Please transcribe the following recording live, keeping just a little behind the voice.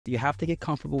You have to get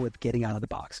comfortable with getting out of the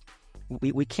box.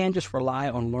 We can't just rely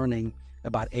on learning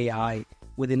about AI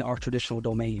within our traditional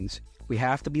domains. We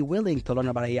have to be willing to learn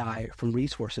about AI from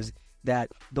resources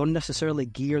that don't necessarily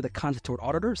gear the content toward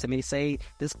auditors. They may say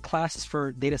this class is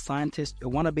for data scientists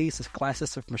wannabes, this class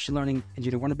is for machine learning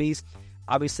engineer wannabes.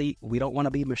 Obviously, we don't want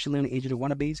to be machine learning engineer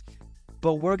wannabes,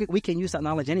 but we can use that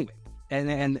knowledge anyway.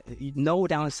 And no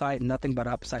downside, nothing but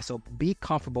upside. So be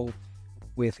comfortable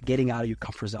with getting out of your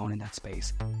comfort zone in that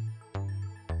space.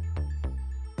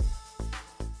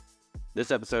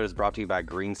 This episode is brought to you by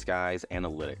Greenskies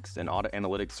Analytics, an audit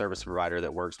analytics service provider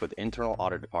that works with internal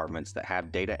audit departments that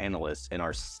have data analysts and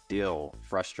are still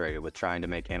frustrated with trying to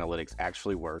make analytics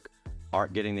actually work,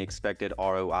 aren't getting the expected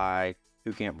ROI,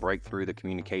 who can't break through the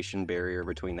communication barrier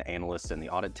between the analysts and the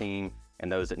audit team, and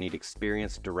those that need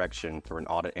experienced direction for an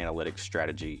audit analytics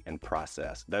strategy and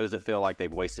process. Those that feel like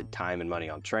they've wasted time and money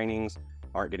on trainings,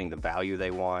 aren't getting the value they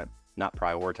want, not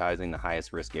prioritizing the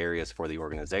highest risk areas for the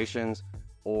organizations,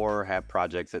 or have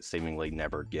projects that seemingly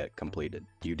never get completed.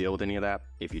 Do you deal with any of that?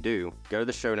 If you do, go to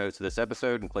the show notes of this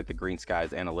episode and click the Greenskies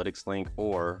Analytics link,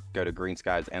 or go to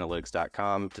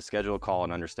greenskiesanalytics.com to schedule a call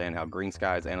and understand how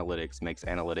Greenskies Analytics makes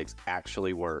analytics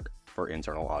actually work for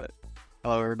internal audit.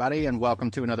 Hello, everybody, and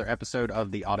welcome to another episode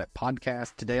of the Audit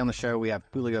Podcast. Today on the show, we have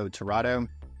Julio Tirado.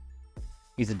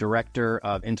 He's a director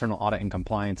of internal audit and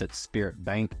compliance at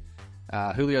SpiritBank.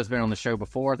 Julio's been on the show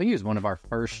before. I think he was one of our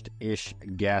first-ish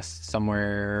guests,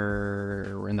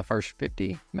 somewhere in the first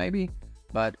 50, maybe.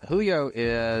 But Julio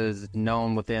is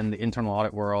known within the internal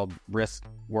audit world, risk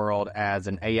world, as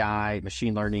an AI,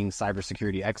 machine learning,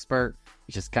 cybersecurity expert.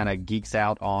 He just kind of geeks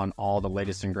out on all the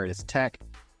latest and greatest tech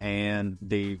and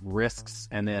the risks.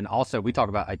 And then also we talk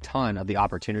about a ton of the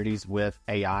opportunities with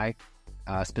AI,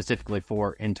 specifically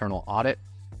for internal audit.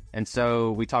 And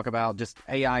so we talk about just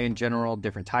AI in general,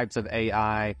 different types of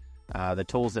AI, the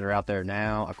tools that are out there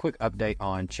now, a quick update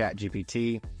on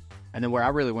ChatGPT. And then where I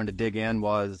really wanted to dig in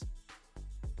was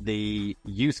the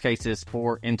use cases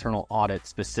for internal audit,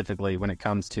 specifically when it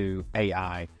comes to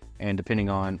AI, and depending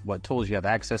on what tools you have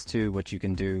access to, what you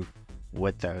can do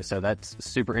with those. So that's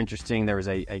super interesting. There was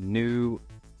a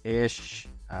new-ish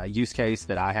use case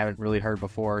that I haven't really heard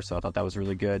before, so I thought that was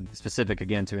really good, specific,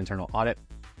 again, to internal audit.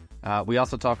 We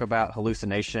also talk about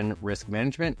hallucination risk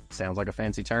management. Sounds like a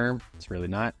fancy term. It's really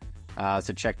not.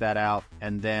 So check that out.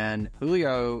 And then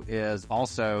Julio is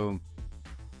also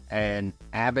an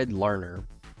avid learner,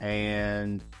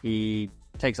 and he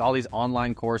takes all these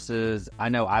online courses. I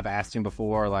know I've asked him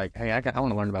before, like, hey, I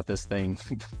want to learn about this thing.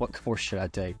 What course should I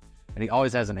take? And he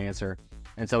always has an answer.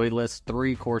 And so he lists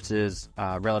 3 courses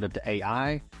relative to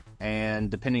AI,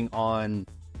 and depending on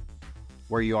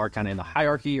where you are kind of in the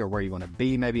hierarchy, or where you want to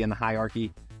be maybe in the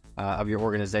hierarchy of your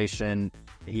organization,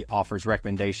 he offers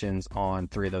recommendations on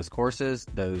 3 of those courses.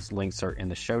 Those links are in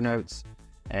the show notes.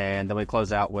 And then we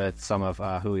close out with some of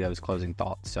Julio's closing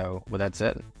thoughts. So with that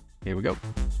said, here we go.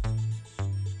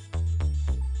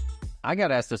 I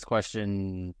got asked this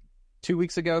question 2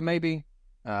 weeks ago, maybe.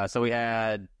 So we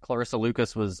had Clarissa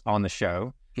Lucas was on the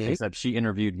show, except she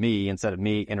interviewed me instead of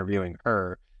me interviewing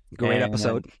her. Great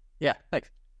episode. Yeah, thanks.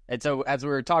 And so as we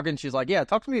were talking, she's like, yeah,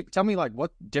 tell me like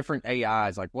what different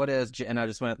AIs, like what is, and I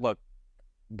just went, look,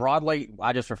 broadly,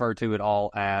 I just refer to it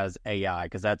all as AI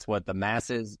because that's what the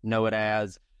masses know it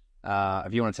as.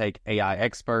 If you want to take AI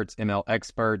experts, ML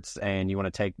experts, and you want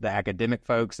to take the academic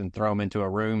folks and throw them into a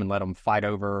room and let them fight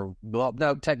over, well,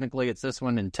 no, technically it's this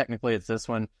one and technically it's this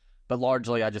one. But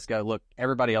largely I just go, look,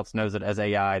 everybody else knows it as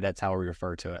AI. That's how we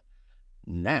refer to it.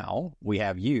 Now we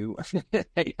have you,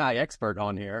 AI expert,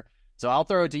 on here. So I'll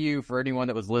throw it to you for anyone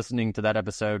that was listening to that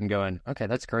episode and going, okay,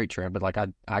 that's great, Trent, but like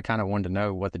I kind of wanted to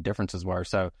know what the differences were.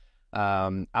 So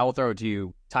I will throw it to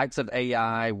you. Types of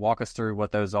AI, walk us through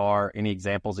what those are. Any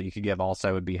examples that you could give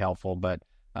also would be helpful. But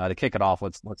to kick it off,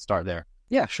 let's start there.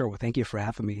 Yeah, sure. Well, thank you for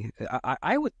having me.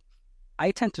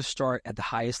 I tend to start at the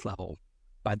highest level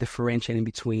by differentiating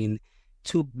between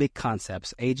 2 big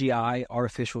concepts: AGI,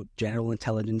 artificial general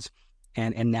intelligence,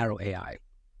 and narrow AI.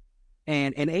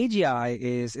 And an AGI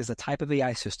is a type of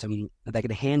AI system that can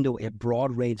handle a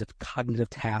broad range of cognitive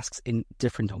tasks in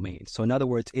different domains. So in other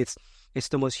words, it's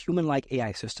the most human-like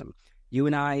AI system. You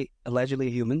and I allegedly are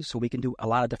humans, so we can do a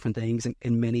lot of different things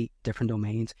in many different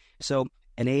domains. So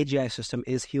an AGI system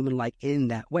is human-like in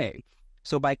that way.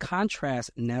 So by contrast,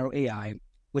 narrow AI,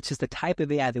 which is the type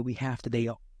of AI that we have today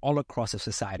all across the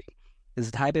society, is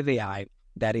a type of AI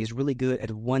that is really good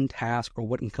at one task or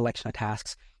one collection of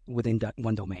tasks within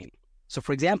one domain. So,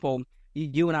 for example,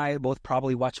 you and I both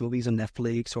probably watch movies on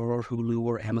Netflix or Hulu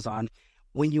or Amazon.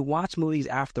 When you watch movies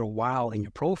after a while in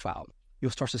your profile,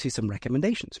 you'll start to see some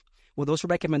recommendations. Well, those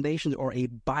recommendations are a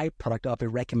byproduct of a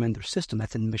recommender system.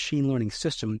 That's a machine learning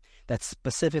system that's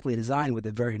specifically designed with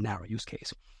a very narrow use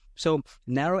case. So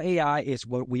narrow AI is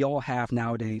what we all have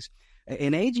nowadays.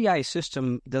 An AGI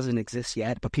system doesn't exist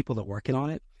yet, but people are working on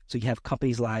it. So you have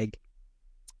companies like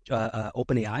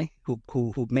OpenAI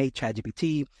who made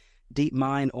ChatGPT,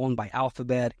 DeepMind owned by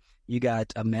Alphabet. You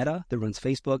got Meta that runs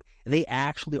Facebook. They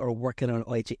actually are working on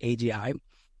AGI,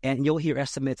 and you'll hear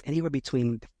estimates anywhere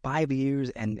between 5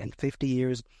 years and 50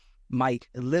 years. My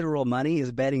literal money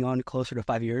is betting on closer to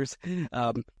 5 years.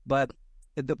 But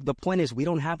the point is, we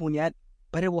don't have one yet,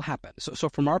 but it will happen. So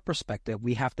from our perspective,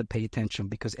 we have to pay attention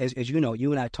because, as you know,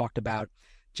 you and I talked about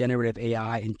generative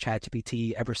AI and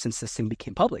ChatGPT ever since this thing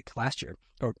became public last year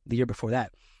or the year before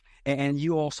that. And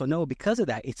you also know because of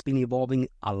that, it's been evolving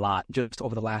a lot just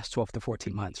over the last 12 to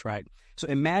 14 months, right? So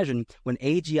imagine when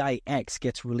AGI X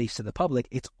gets released to the public,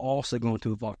 it's also going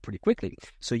to evolve pretty quickly.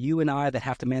 So you and I that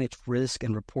have to manage risk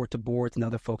and report to boards and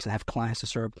other folks that have clients to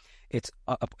serve, it's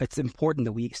important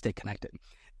that we stay connected.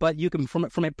 But you can,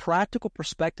 from a practical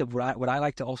perspective, what I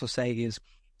like to also say is,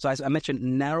 so as I mentioned,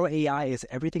 narrow AI is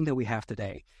everything that we have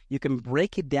today. You can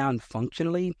break it down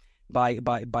functionally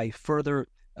by further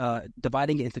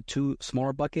dividing it into two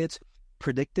smaller buckets: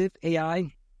 predictive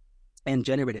AI and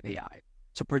generative AI.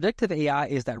 So predictive AI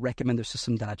is that recommender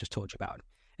system that I just told you about.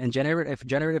 And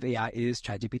generative AI is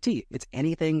ChatGPT. It's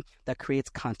anything that creates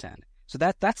content. So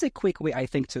that's a quick way, I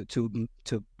think,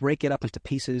 to break it up into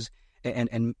pieces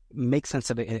and make sense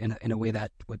of it in a way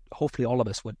that would hopefully all of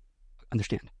us would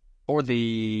understand. For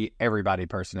the everybody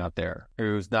person out there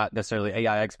who's not necessarily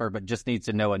AI expert, but just needs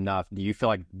to know enough, do you feel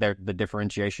like the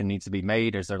differentiation needs to be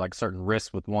made? Is there like certain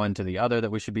risks with one to the other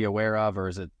that we should be aware of? Or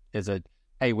is it,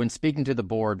 hey, when speaking to the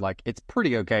board, like it's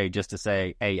pretty okay just to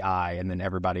say AI and then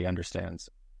everybody understands,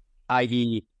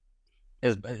 i.e.,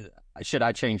 should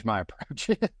I change my approach?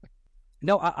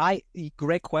 No,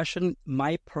 great question.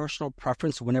 My personal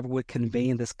preference whenever we're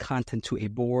conveying this content to a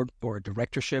board or a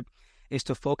directorship is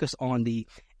to focus on the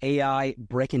AI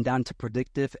breaking down to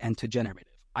predictive and to generative.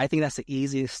 I think that's the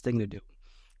easiest thing to do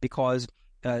because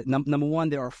number one,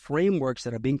 there are frameworks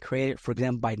that are being created, for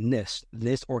example, by NIST,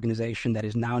 this organization that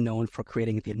is now known for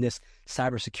creating the NIST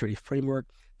cybersecurity framework,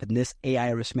 the NIST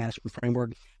AI risk management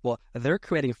framework. Well, they're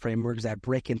creating frameworks that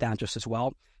break it down just as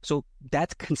well. So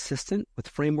that's consistent with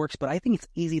frameworks, but I think it's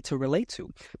easy to relate to.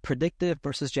 Predictive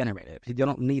versus generative. You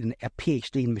don't need a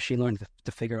PhD in machine learning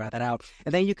to figure that out.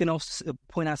 And then you can also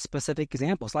point out specific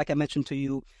examples. Like I mentioned to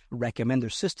you,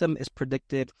 recommender system is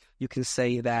predictive. You can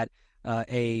say that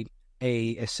a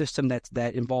system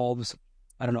that involves,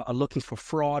 I don't know, looking for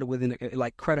fraud within,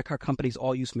 like credit card companies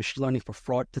all use machine learning for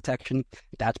fraud detection.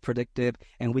 That's predictive.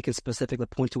 And we can specifically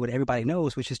point to what everybody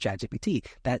knows, which is ChatGPT,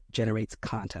 that generates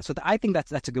content. So I think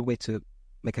that's a good way to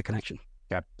make a connection.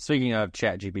 Okay. Speaking of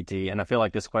ChatGPT, and I feel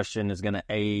like this question is going to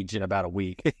age in about a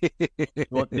week.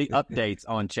 Well, the updates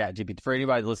on ChatGPT. For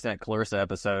anybody listening to that Clarissa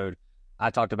episode,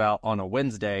 I talked about on a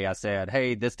Wednesday, I said,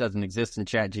 hey, this doesn't exist in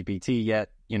ChatGPT yet.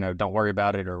 Don't worry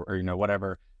about it or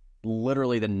whatever.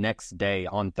 Literally the next day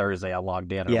on Thursday, I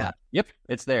logged in. Yeah. Like, yep,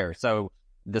 it's there. So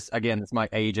this might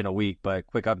age in a week, but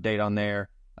quick update on there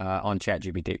on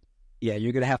ChatGPT. Yeah,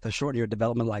 you're going to have to shorten your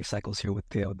development life cycles here with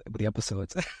the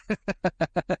episodes.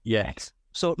 Yes.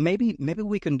 So maybe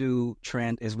we can do,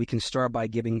 Trent, is we can start by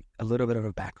giving a little bit of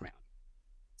a background.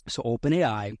 So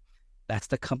OpenAI, that's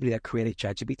the company that created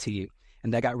ChatGPT,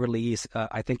 and that got released,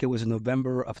 I think it was in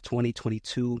November of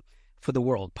 2022 for the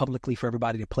world, publicly for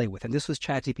everybody to play with. And this was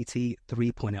ChatGPT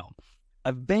 3.0.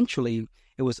 Eventually,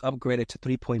 it was upgraded to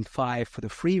 3.5 for the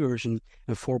free version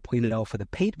and 4.0 for the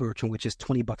paid version, which is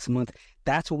 $20 a month.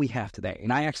 That's what we have today.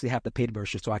 And I actually have the paid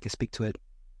version, so I can speak to it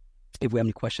if we have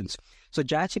any questions. So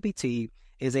ChatGPT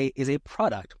is a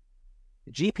product.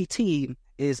 GPT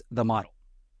is the model.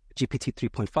 GPT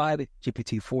 3.5,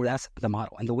 GPT 4, that's the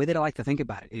model. And the way that I like to think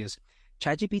about it is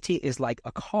ChatGPT is like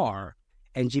a car,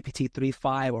 and GPT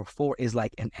 3.5 or 4 is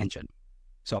like an engine.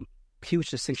 So huge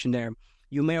distinction there.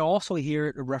 You may also hear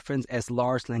it referenced as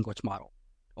large language model.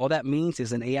 All that means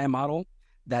is an AI model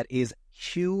that is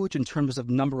huge in terms of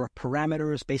number of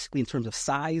parameters, basically in terms of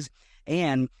size,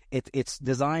 and it's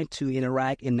designed to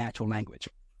interact in natural language.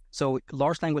 So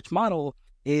large language model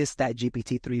is that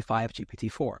GPT 3.5,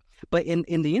 GPT 4. But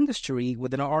in the industry,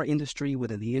 within our industry,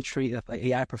 within the industry of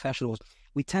AI professionals,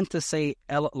 we tend to say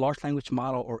large language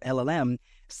model or LLM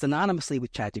synonymously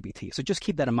with ChatGPT. So just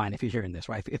keep that in mind if you're hearing this,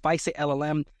 right? If I say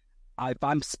LLM, if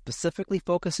I'm specifically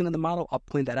focusing on the model, I'll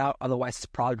point that out. Otherwise, it's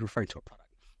probably referring to a product.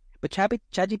 But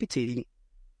ChatGPT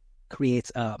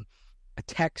creates a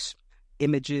text,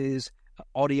 images,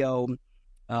 audio.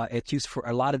 It's used for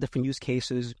a lot of different use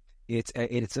cases.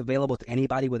 It's available to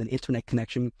anybody with an internet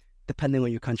connection, depending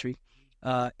on your country.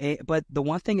 But the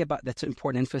one thing about that's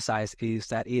important to emphasize is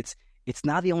that it's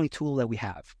not the only tool that we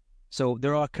have. So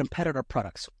there are competitor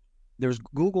products.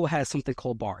 Google has something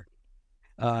called Bard.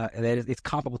 It's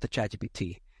comparable to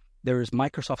ChatGPT. There's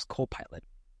Microsoft's Copilot.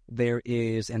 There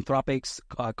is Anthropic's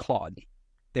Claude.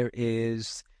 There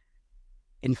is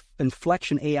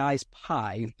Inflection AI's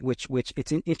Pi, which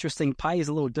it's interesting. Pi is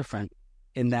a little different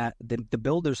in that the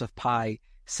builders of Pi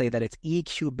say that it's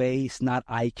EQ based, not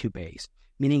IQ based,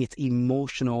 meaning it's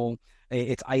emotional.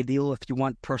 It's ideal if you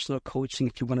want personal coaching,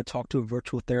 if you want to talk to a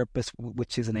virtual therapist,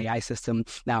 which is an AI system.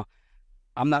 Now,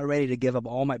 I'm not ready to give up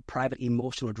all my private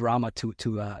emotional drama to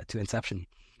Inception.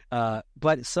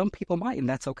 But some people might, and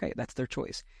that's okay. That's their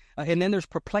choice. And then there's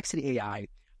Perplexity AI,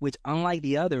 which, unlike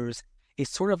the others, is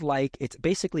sort of like, it's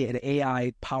basically an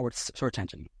AI-powered search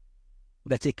engine.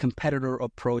 That's a competitor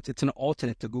approach. It's an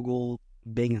alternate to Google,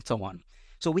 Bing, and so on.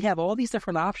 So we have all these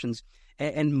different options,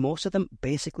 and most of them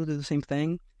basically do the same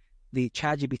thing. The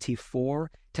ChatGPT 4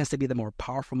 tends to be the more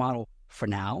powerful model for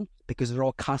now because they're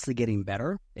all constantly getting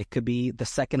better. It could be the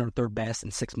second or third best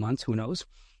in 6 months. Who knows?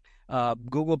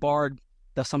 Google Bard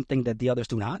does something that the others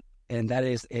do not, and that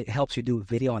is it helps you do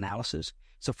video analysis.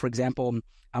 So, for example,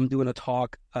 I'm doing a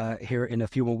talk here in a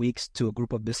few more weeks to a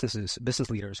group of business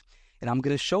leaders, and I'm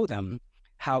going to show them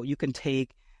how you can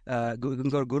take go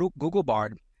to Google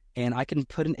Bard, and I can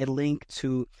put in a link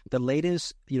to the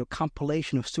latest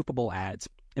compilation of Super Bowl ads,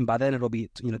 and by then it'll be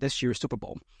this year's Super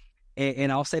Bowl.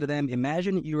 And I'll say to them,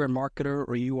 imagine you're a marketer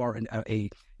or you are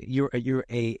you're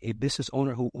a business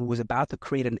owner who was about to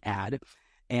create an ad,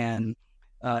 and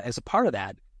as a part of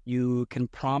that, you can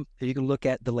look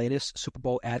at the latest Super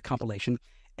Bowl ad compilation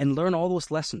and learn all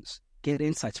those lessons, get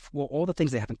insights for all the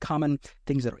things they have in common,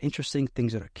 things that are interesting,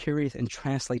 things that are curious, and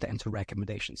translate that into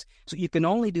recommendations. So you can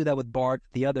only do that with Bard.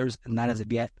 The others, not as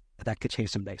of yet. That could change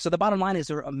someday. So the bottom line is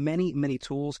there are many, many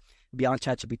tools beyond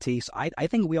ChatGPT. So I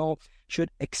think we all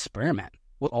should experiment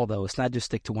with all those, not just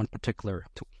stick to one particular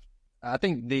tool. I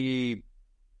think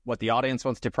what the audience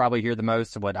wants to probably hear the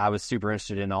most, what I was super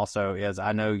interested in also, is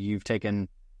I know you've taken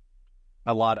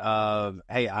a lot of,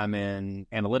 hey, I'm in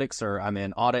analytics or I'm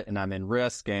in audit and I'm in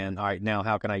risk, and all right, now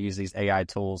how can I use these AI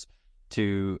tools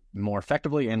to more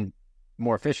effectively and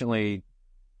more efficiently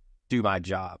do my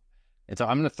job? And so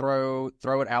I'm going to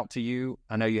throw it out to you.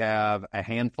 I know you have a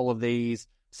handful of these.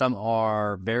 Some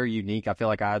are very unique. I feel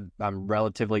like I'm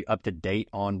relatively up to date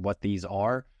on what these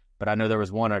are, but I know there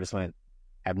was one I just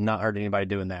have not heard anybody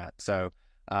doing that. So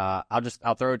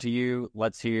I'll throw it to you.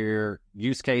 Let's hear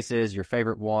use cases, your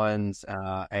favorite ones,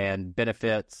 and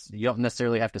benefits. You don't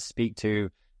necessarily have to speak to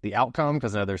the outcome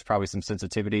because I know there's probably some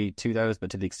sensitivity to those,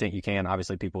 but to the extent you can,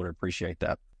 obviously people would appreciate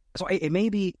that. So it may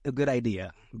be a good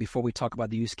idea, before we talk about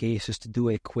the use cases, to do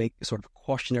a quick sort of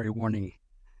cautionary warning.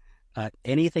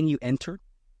 Anything you enter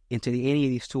into any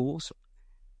of these tools,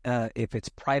 if it's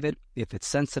private, if it's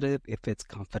sensitive, if it's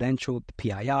confidential,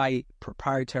 PII,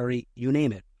 proprietary, you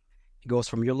name it, it goes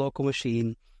from your local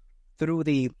machine through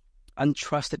the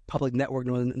untrusted public network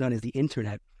known as the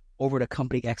internet over to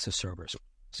company access servers.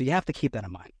 So you have to keep that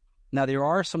in mind. Now, there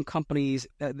are some companies,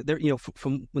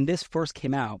 from when this first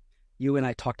came out, you and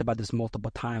I talked about this multiple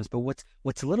times, but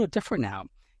what's a little different now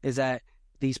is that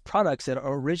these products that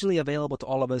are originally available to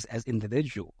all of us as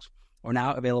individuals are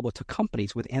now available to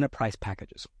companies with enterprise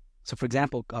packages. So, for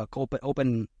example, Copilot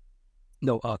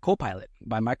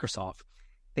by Microsoft,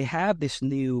 they have this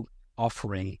new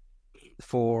offering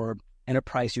for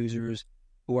enterprise users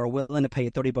who are willing to pay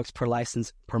 $30 per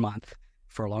license per month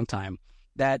for a long time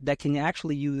that can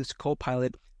actually use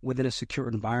Copilot within a secure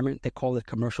environment. They call it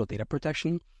commercial data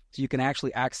protection. So you can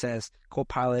actually access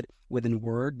Copilot within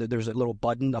Word. There's a little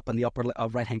button up in the upper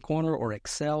right-hand corner, or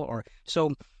Excel.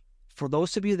 So for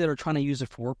those of you that are trying to use it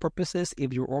for work purposes,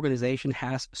 if your organization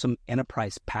has some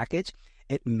enterprise package,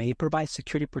 it may provide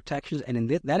security protections. And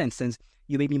in that instance,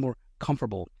 you may be more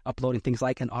comfortable uploading things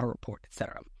like an audit report,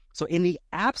 etc. So in the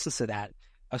absence of that,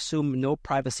 assume no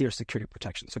privacy or security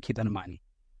protection. So keep that in mind.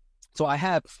 So I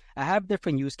have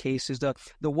different use cases.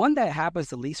 The one that happens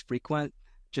the least frequent,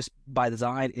 just by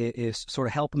design, is sort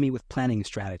of helping me with planning and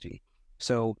strategy.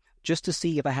 So just to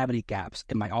see if I have any gaps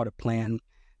in my audit plan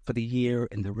for the year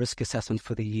and the risk assessment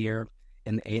for the year,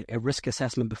 and a risk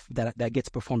assessment that gets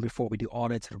performed before we do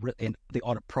audits, and the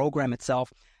audit program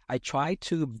itself, I try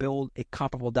to build a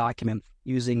comparable document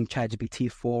using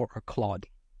ChatGPT 4 or Claude.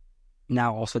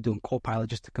 Now also doing Copilot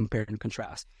just to compare and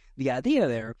contrast. The idea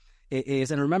there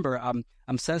is, and remember,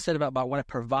 I'm sensitive about what I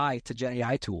provide to Gen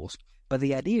AI tools, but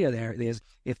the idea there is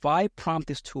if I prompt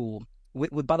this tool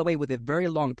by the way, with a very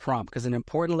long prompt, because an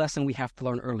important lesson we have to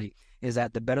learn early is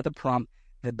that the better the prompt,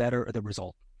 the better the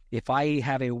result. If I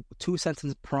have a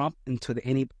 2-sentence prompt into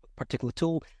any particular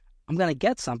tool, I'm going to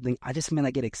get something. I just may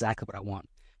not get exactly what I want.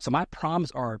 So my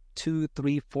prompts are 2,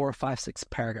 3, 4, 5, 6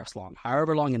 paragraphs long,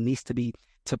 however long it needs to be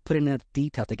to put in enough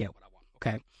detail to get what I want.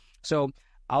 Okay. So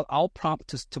I'll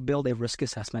prompt to build a risk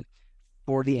assessment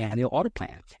for the annual audit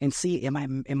plan and see, am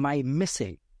I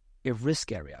missing a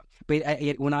risk area? But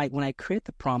when I create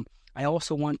the prompt, I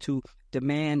also want to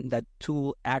demand that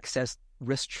tool access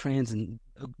risk trends and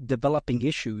developing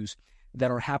issues that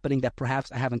are happening that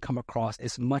perhaps I haven't come across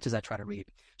as much as I try to read.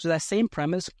 So that same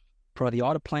premise for the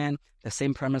audit plan, the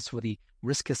same premise for the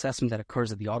risk assessment that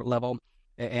occurs at the audit level,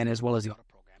 and as well as the audit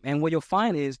program. And what you'll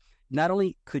find is not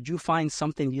only could you find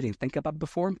something you didn't think about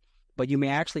before, but you may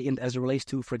actually, as it relates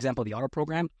to, for example, the audit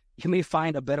program, you may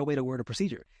find a better way to word a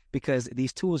procedure because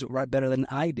these tools write better than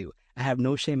I do. I have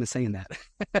no shame in saying that.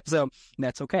 So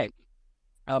that's okay.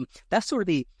 That's sort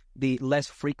of the less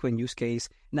frequent use case.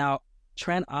 Now,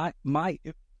 Trent,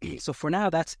 so for now,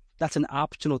 that's an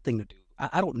optional thing to do.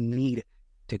 I don't need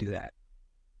to do that.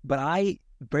 But I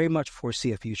very much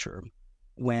foresee a future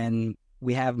when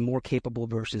we have more capable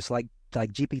versions like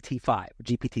GPT-5,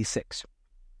 GPT-6.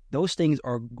 Those things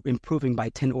are improving by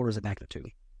 10 orders of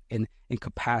magnitude in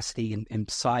capacity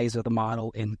and size of the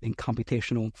model and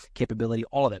computational capability,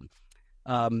 all of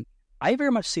them. I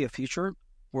very much see a future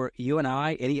where you and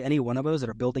I, any one of us that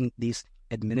are building these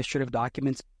administrative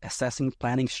documents, assessing,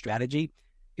 planning strategy,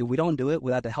 if we don't do it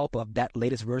without the help of that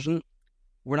latest version,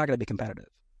 we're not going to be competitive.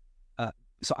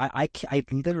 So I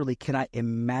literally cannot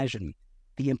imagine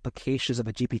the implications of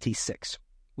a GPT-6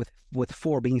 with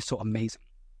 4 being so amazing.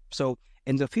 So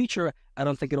in the future, I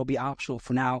don't think it'll be optional.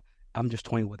 For now, I'm just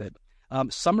toying with it.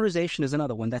 Summarization is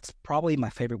another one. That's probably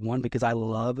my favorite one because I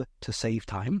love to save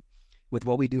time. With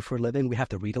what we do for a living, we have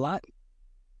to read a lot.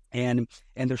 And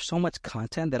there's so much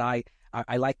content that I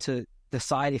like to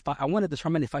decide if I want to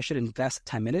determine if I should invest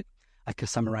time in it. I could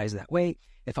summarize it that way.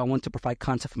 If I want to provide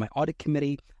content for my audit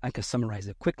committee, I could summarize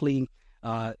it quickly.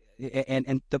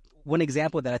 And the one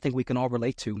example that I think we can all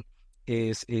relate to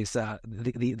is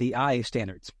the IA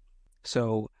standards.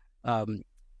 So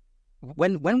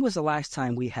when was the last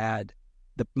time we had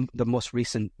the most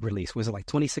recent release? Was it like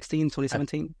 2016,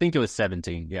 2017? I think it was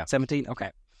 17, yeah. 17?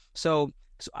 Okay. So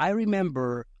I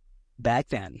remember back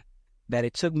then that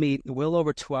it took me well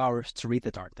over 2 hours to read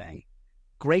the darn thing.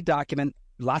 Great document,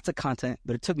 lots of content,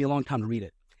 but it took me a long time to read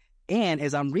it. And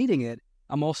as I'm reading it,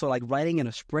 I'm also like writing in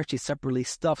a spreadsheet separately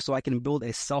stuff so I can build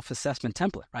a self-assessment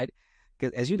template, right?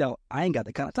 Because as you know, I ain't got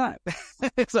that kind of time.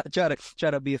 So I try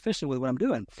to be efficient with what I'm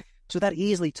doing. So that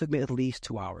easily took me at least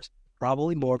 2 hours,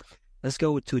 probably more. Let's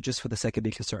go to just for the sake of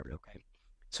being conservative, okay?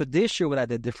 So this year, what I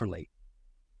did differently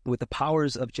with the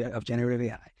powers of generative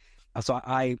AI. So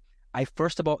I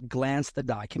first of all glanced at the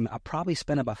document. I probably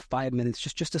spent about 5 minutes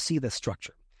just to see the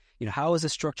structure. You know, how is the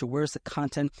structure? Where's the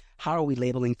content? How are we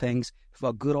labeling things? For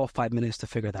a good old 5 minutes to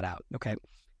figure that out, okay?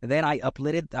 And then I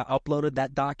uploaded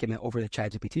that document over to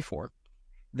ChatGPT-4.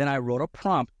 Then I wrote a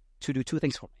prompt to do 2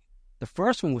 things for me. The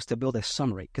first one was to build a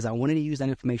summary because I wanted to use that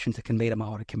information to convey to my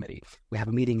audit committee. We have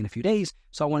a meeting in a few days,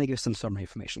 so I want to give some summary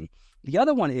information. The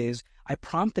other one is I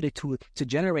prompted it to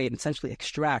generate and essentially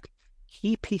extract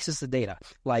key pieces of data,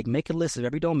 like make a list of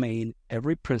every domain,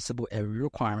 every principle, every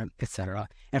requirement, etc.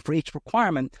 And for each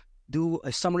requirement, do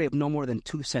a summary of no more than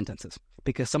 2 sentences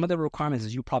because some of the requirements,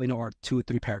 as you probably know, are 2 or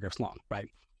 3 paragraphs long, right?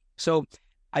 So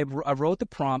I wrote the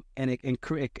prompt and it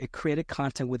created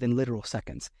content within literal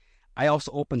seconds. I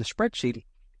also opened the spreadsheet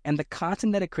and the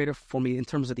content that it created for me in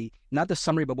terms of not the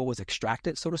summary, but what was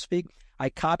extracted, so to speak, I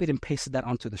copied and pasted that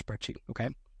onto the spreadsheet, okay?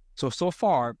 So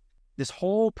far, this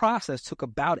whole process took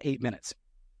about 8 minutes.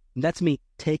 And that's me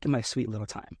taking my sweet little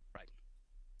time, right?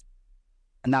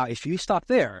 Now, if you stop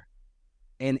there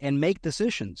and make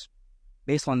decisions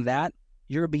based on that,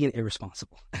 you're being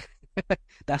irresponsible.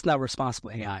 That's not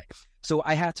responsible AI. So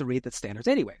I had to read the standards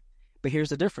anyway. But here's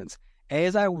the difference.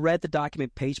 As I read the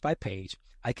document page by page,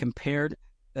 I compared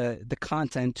the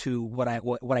content to what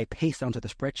I pasted onto the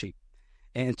spreadsheet.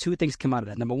 And 2 things came out of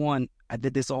that. Number 1, I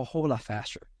did this a whole lot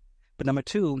faster. But number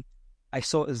 2, I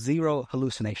saw 0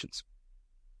 hallucinations.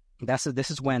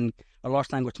 This is when a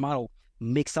large language model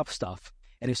makes up stuff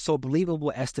and is so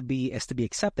believable as to be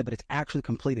accepted, but it's actually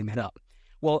completely made up.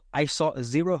 Well, I saw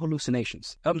 0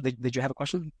 hallucinations. Did you have a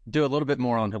question? Do a little bit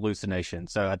more on hallucination.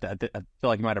 So I feel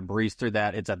like you might have breezed through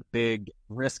that. It's a big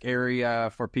risk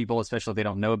area for people, especially if they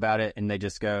don't know about it, and they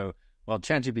just go, well,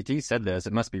 ChatGPT said this.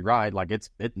 It must be right. Like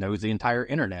it knows the entire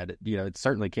internet. It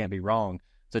certainly can't be wrong.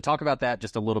 So talk about that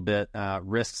just a little bit,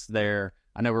 risks there,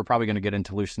 I know we're probably going to get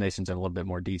into hallucinations in a little bit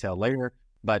more detail later,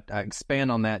 but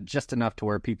expand on that just enough to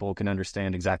where people can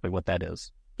understand exactly what that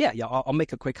is. Yeah, I'll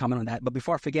make a quick comment on that. But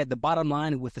before I forget, the bottom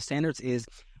line with the standards is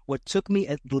what took me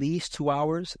at least 2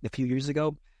 hours a few years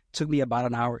ago took me about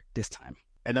an hour this time.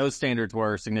 And those standards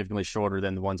were significantly shorter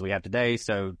than the ones we have today,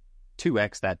 so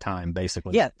 2x that time,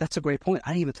 basically. Yeah, that's a great point. I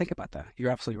didn't even think about that. You're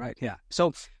absolutely right. Yeah.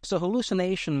 So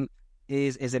hallucination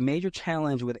is a major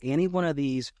challenge with any one of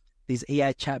these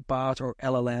AI chatbots or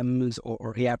LLMs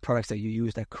or AI products that you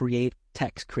use that create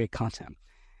text, create content.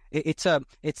 It's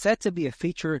said to be a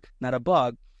feature, not a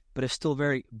bug, but it's still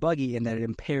very buggy in that it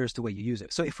impairs the way you use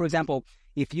it. So, for example,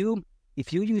 if you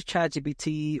use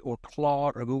ChatGPT or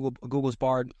Claude or Google's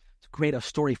Bard to create a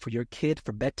story for your kid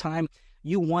for bedtime,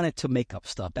 you want it to make up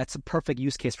stuff. That's a perfect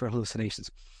use case for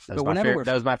hallucinations. That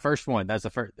was my first one. That's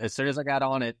the first. As soon as I got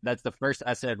on it, that's the first.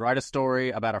 I said, write a story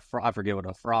about I forget what,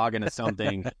 a frog and a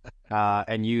something,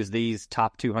 and use these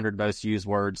top 200 most used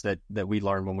words that we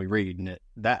learn when we read.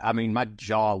 And my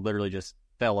jaw literally just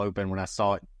fell open when I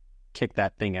saw it kick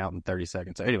that thing out in 30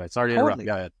 seconds. So anyway, sorry to interrupt.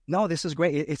 Go ahead. No, this is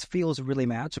great. It feels really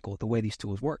magical the way these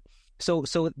tools work. So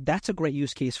that's a great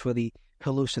use case for the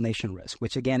hallucination risk,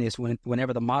 which again is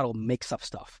whenever the model makes up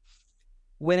stuff.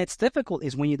 When it's difficult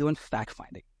is when you're doing fact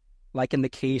finding, like in the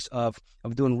case of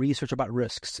doing research about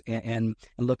risks and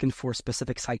looking for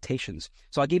specific citations.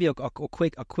 So I'll give you a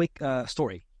quick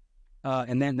story,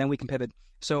 and then we can pivot.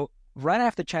 So right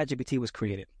after ChatGPT was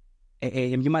created,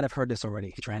 and you might have heard this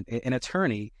already, Trent, an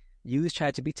attorney used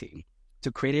ChatGPT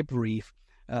to create a brief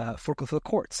for the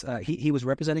courts. He was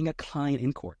representing a client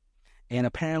in court. And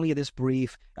apparently this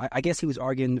brief, I guess he was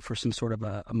arguing for some sort of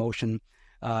a motion.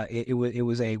 It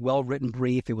was a well-written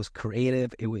brief. It was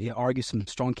creative. It argued some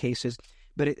strong cases,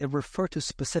 but it referred to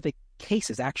specific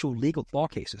cases, actual legal law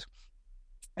cases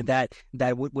that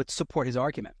would support his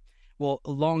argument. Well,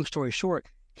 long story short,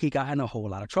 he got in a whole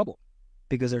lot of trouble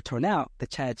because it turned out that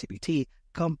ChatGPT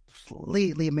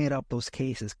completely made up those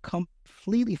cases,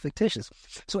 completely fictitious.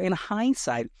 So in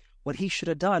hindsight, what he should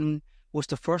have done was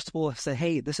to first of all say,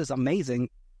 hey, this is amazing,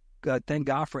 thank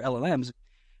God for LLMs,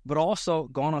 but also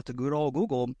gone on to good old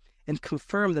Google and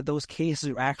confirm that those cases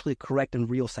are actually correct and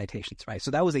real citations, right? So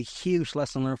that was a huge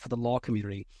lesson learned for the law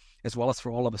community, as well as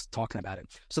for all of us talking about it.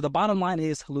 So the bottom line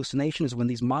is hallucination is when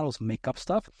these models make up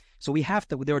stuff. So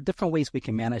there are different ways we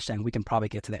can manage that, and we can probably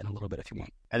get to that in a little bit if you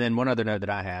want. And then one other note that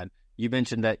I had, you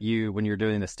mentioned that when you're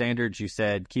doing the standards, you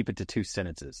said keep it to 2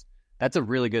 sentences. That's a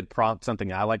really good prompt.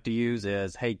 Something I like to use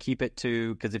is, hey, keep it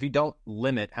to, because if you don't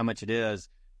limit how much it is,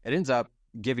 it ends up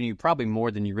giving you probably more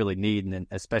than you really need. And then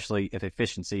especially if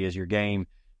efficiency is your game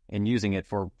and using it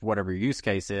for whatever your use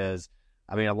case is.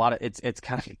 I mean, a lot of it's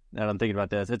kind of, now I'm thinking about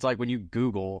this, it's like when you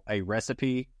Google a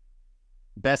recipe,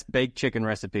 best baked chicken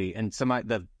recipe, and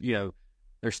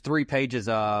there's 3 pages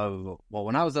of, well,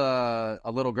 when I was a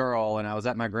little girl and I was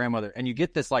at my grandmother, and you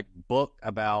get this like book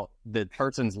about the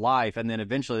person's life, and then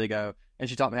eventually they go, and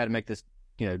she taught me how to make this,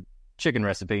 chicken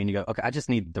recipe, and you go, okay, I just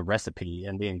need the recipe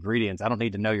and the ingredients. I don't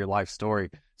need to know your life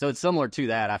story. So it's similar to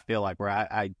that, I feel like, where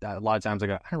I a lot of times I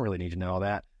go, I don't really need to know all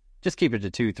that. Just keep it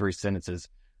to 2-3 sentences.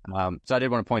 So I did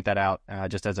want to point that out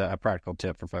just as a practical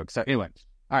tip for folks. So anyway,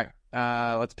 all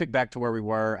right, let's pick back to where we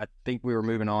were. I think we were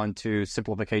moving on to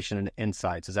simplification and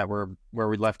insights. Is that where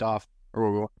we left off, or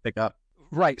where we want to pick up?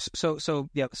 Right. So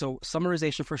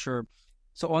summarization for sure.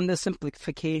 So on the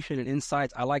simplification and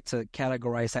insights, I like to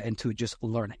categorize that into just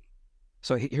learning.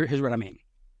 So here's what I mean.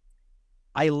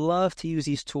 I love to use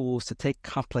these tools to take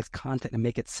complex content and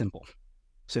make it simple.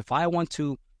 So if I want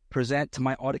to present to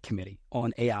my audit committee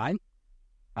on AI,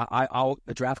 I'll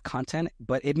draft content,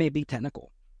 but it may be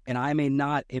technical. And I may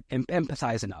not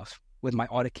empathize enough with my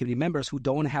audit committee members who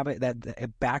don't have a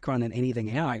background in anything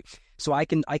AI. So I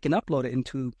can upload it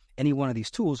into any one of these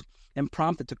tools and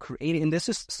prompt it to create it. And this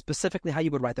is specifically how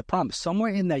you would write the prompt.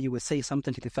 Somewhere in there, you would say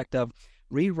something to the effect of,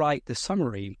 rewrite the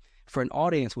summary for an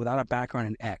audience without a background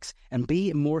in X, and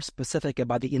be more specific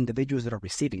about the individuals that are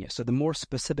receiving it. So the more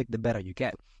specific, the better you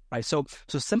get, right? So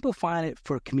simplifying it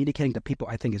for communicating to people,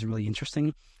 I think, is really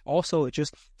interesting. Also,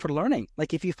 just for learning,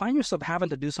 like if you find yourself having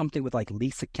to do something with like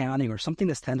lease accounting or something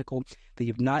that's technical that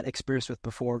you've not experienced with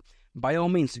before, by all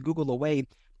means, Google away,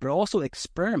 but also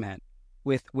experiment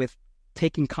with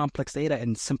taking complex data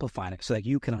and simplifying it so that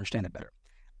you can understand it better.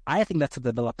 I think that's a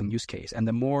developing use case, and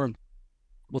the more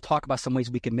we'll talk about some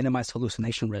ways we can minimize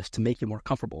hallucination risk to make you more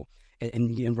comfortable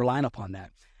and relying upon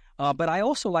that. But I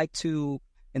also like to,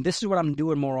 and this is what I'm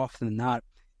doing more often than not,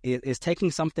 is taking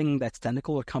something that's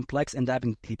technical or complex and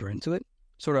diving deeper into it.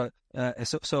 So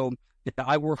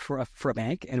I work for a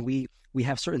bank, and we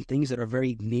have certain things that are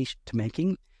very niche to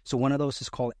banking. So one of those is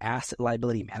called asset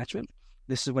liability management.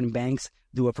 This is when banks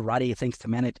do a variety of things to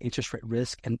manage interest rate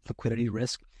risk and liquidity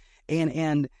risk.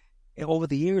 And over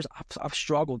the years, I've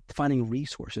struggled finding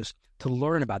resources to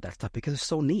learn about that stuff because it's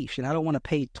so niche, and I don't want to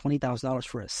pay $20,000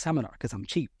 for a seminar because I'm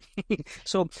cheap.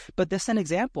 But that's an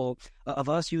example of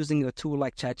us using a tool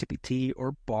like ChatGPT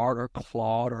or Bard or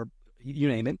Claude or you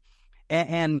name it,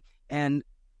 and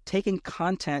taking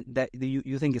content that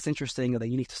you think is interesting or that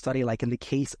you need to study, like in the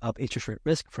case of interest rate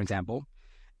risk, for example,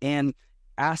 and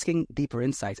asking deeper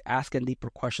insights, asking deeper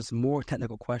questions, more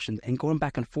technical questions, and going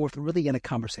back and forth really in a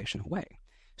conversational way.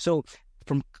 So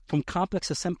from complex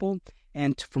to simple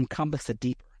and from complex to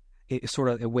deeper is sort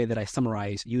of a way that I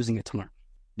summarize using it to learn.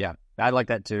 Yeah, I like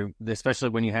that too, especially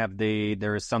when you have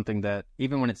there is something that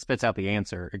even when it spits out the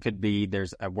answer, it could be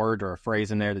there's a word or a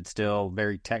phrase in there that's still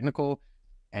very technical,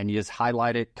 and you just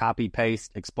highlight it, copy,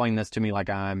 paste, explain this to me like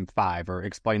I'm 5, or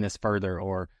explain this further,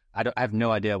 or I have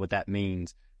no idea what that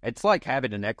means. It's like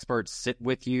having an expert sit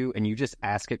with you and you just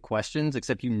ask it questions,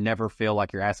 except you never feel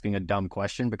like you're asking a dumb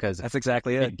question because that's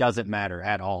exactly it. It doesn't matter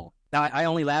at all. Now, I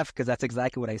only laugh because that's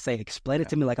exactly what I say. Explain it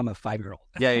to me like I'm a 5-year-old.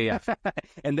 Yeah.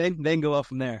 And then go up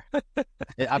from there.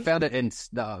 I found it in,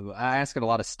 I ask it a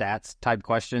lot of stats type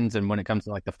questions. And when it comes to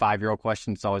like the 5-year-old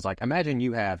question, it's always like, imagine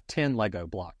you have 10 Lego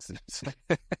blocks.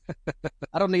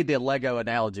 I don't need the Lego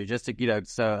analogy, just to,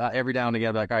 so every now and again,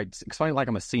 I'll be like, all right, explain it like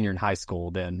I'm a senior in high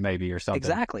school then maybe or something.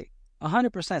 Exactly.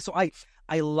 100%. So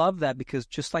I love that because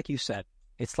just like you said,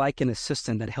 it's like an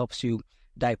assistant that helps you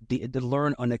to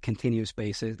learn on a continuous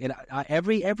basis. And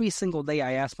every single day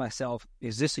I ask myself,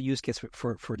 is this a use case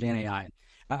for Gen AI?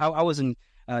 I was in,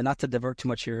 not to divert too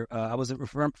much here, I was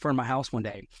in my house one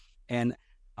day, and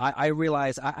I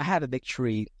realized I have a big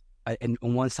tree on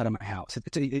one side of my house.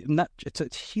 It's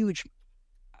a huge,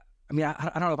 I mean,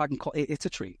 I don't know if I can call it, it's a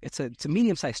tree. It's a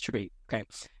medium-sized tree, okay?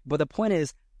 But the point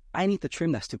is, I need to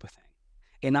trim that stupid thing.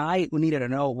 And I needed to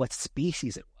know what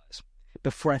species it was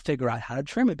before I figure out how to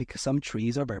trim it, because some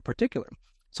trees are very particular.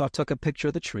 So I took a picture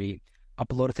of the tree,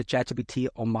 uploaded to ChatGPT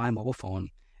on my mobile phone,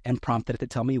 and prompted it to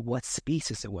tell me what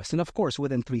species it was. And of course,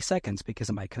 within 3 seconds, because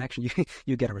of my connection,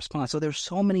 you get a response. So there's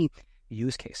so many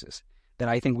use cases that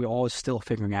I think we're all still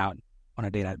figuring out on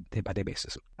a day-by-day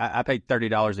basis. I paid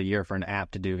 $30 a year for an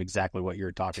app to do exactly what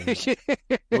you're talking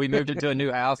about. We moved into a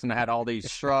new house and I had all these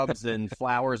shrubs and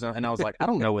flowers, and I was like, I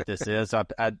don't know what this is. So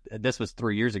this was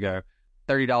 3 years ago.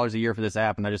 $30 a year for this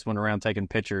app, and I just went around taking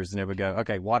pictures, and it would go,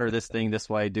 okay, water this thing this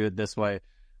way, do it this way,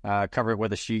 cover it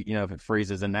with a sheet, if it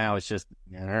freezes. And now it's just,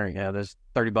 all right, there's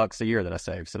 $30 a year that I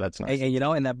save, so that's nice.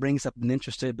 And that brings up an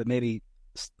interesting but maybe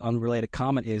unrelated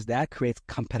comment, is that creates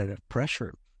competitive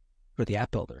pressure for the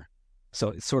app builder. So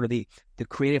it's sort of the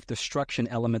creative destruction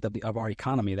element of our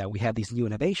economy, that we have these new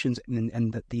innovations,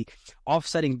 and the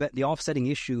offsetting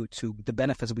issue to the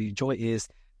benefits we enjoy is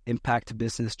impact to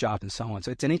business, jobs, and so on. So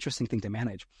it's an interesting thing to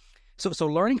manage. So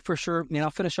learning for sure.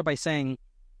 I'll finish up by saying,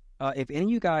 if any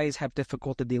of you guys have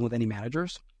difficulty dealing with any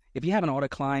managers, if you have an audit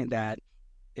client that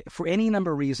for any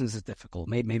number of reasons is difficult,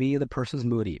 maybe the person's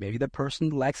moody, maybe the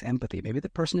person lacks empathy, maybe the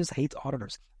person just hates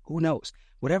auditors, who knows?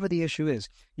 Whatever the issue is,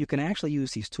 you can actually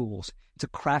use these tools to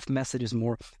craft messages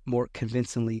more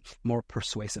convincingly, more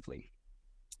persuasively.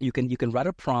 You can write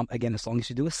a prompt, again, as long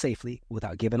as you do it safely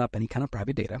without giving up any kind of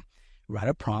private data. Write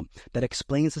a prompt that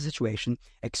explains the situation,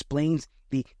 explains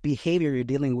the behavior you're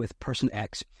dealing with person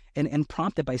X, and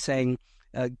prompt it by saying,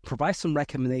 provide some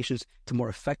recommendations to more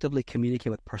effectively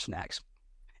communicate with person X.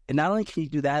 And not only can you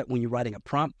do that when you're writing a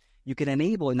prompt, you can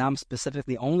enable, and I'm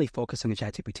specifically only focusing on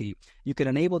ChatGPT, you can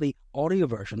enable the audio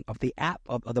version of the app,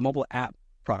 of the mobile app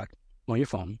product on your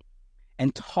phone,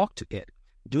 and talk to it.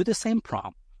 Do the same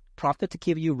prompt it to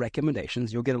give you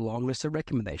recommendations. You'll get a long list of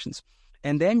recommendations.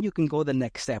 And then you can go the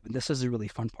next step. And this is the really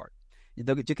fun part. You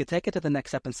can take it to the next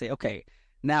step and say, okay,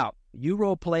 now you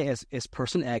role play as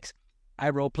person X. I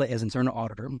role play as internal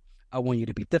auditor. I want you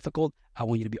to be difficult. I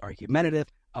want you to be argumentative.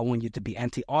 I want you to be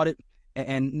anti-audit.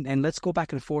 And let's go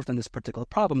back and forth on this particular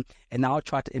problem. And now I'll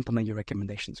try to implement your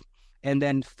recommendations. And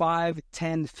then 5,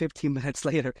 10, 15 minutes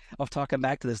later of talking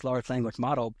back to this large language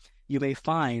model, you may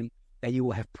find that you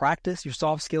will have practiced your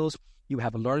soft skills. You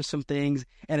have learned some things.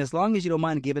 And as long as you don't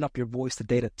mind giving up your voice to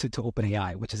data to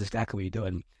OpenAI, which is exactly what you're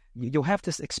doing, you'll have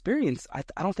this experience, I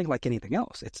don't think, like anything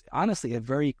else. It's honestly a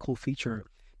very cool feature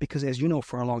because, as you know,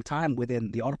 for a long time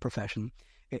within the audit profession,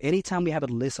 anytime we have a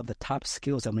list of the top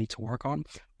skills that we need to work on,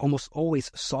 almost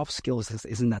always soft skills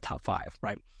is in that top 5,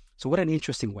 right? So what an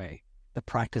interesting way to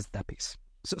practice that piece.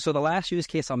 So the last use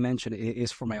case I'll mention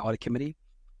is for my audit committee.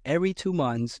 Every 2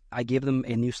 months, I give them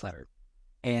a newsletter.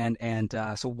 And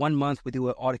so 1 month we do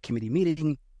an audit committee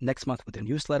meeting, next month with a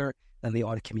newsletter, then the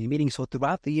audit committee meeting. So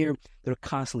throughout the year, they're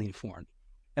constantly informed.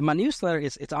 And my newsletter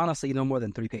it's honestly no more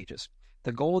than 3 pages.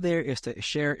 The goal there is to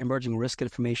share emerging risk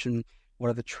information. What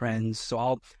are the trends? So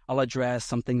I'll address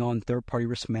something on third-party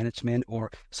risk management or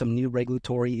some new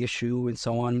regulatory issue and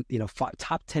so on.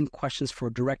 Top 10 questions for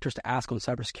directors to ask on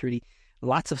cybersecurity.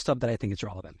 Lots of stuff that I think is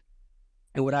relevant.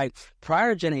 And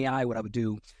prior to Gen AI, what I would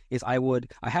do is I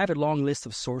have a long list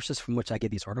of sources from which I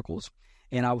get these articles,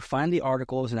 and I would find the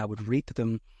articles and I would read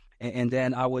them, and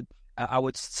then I would,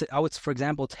 for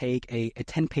example, take a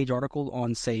 10-page article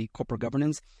on, say, corporate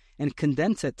governance and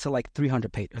condense it to like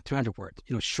 300 words,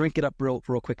 shrink it up real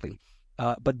quickly.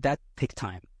 But that takes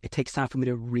time. It takes time for me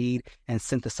to read and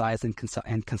synthesize and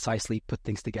concisely put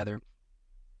things together.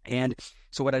 And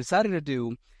so what I decided to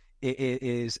do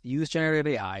is use generative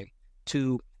AI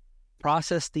to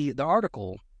process the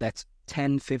article that's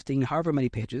 10, 15, however many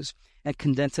pages, and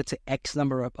condense it to X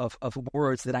number of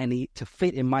words that I need to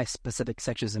fit in my specific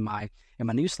sections in my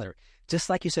newsletter. Just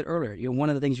like you said earlier, one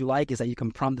of the things you like is that you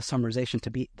can prompt the summarization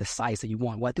to be the size that you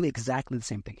want. Well, I do exactly the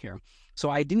same thing here. So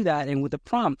I do that, and with the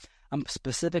prompt, I'm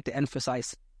specific to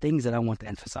emphasize things that I want to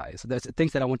emphasize. There's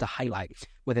things that I want to highlight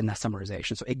within that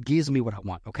summarization. So it gives me what I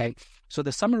want, okay? So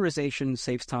the summarization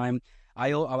saves time.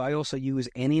 I also use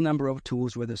any number of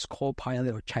tools, whether it's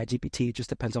Copilot or ChatGPT, it just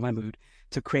depends on my mood,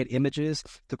 to create images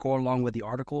to go along with the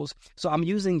articles. So I'm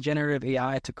using generative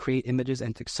AI to create images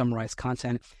and to summarize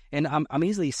content, and I'm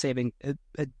easily saving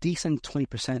a decent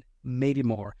 20%, maybe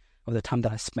more, of the time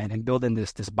that I spend in building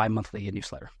this bi-monthly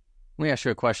newsletter. Let me ask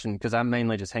you a question, because I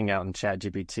mainly just hang out in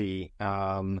ChatGPT.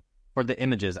 For the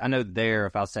images, I know there,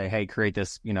 if I'll say, hey, create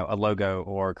this, a logo,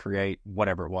 or create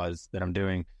whatever it was that I'm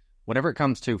doing, whatever it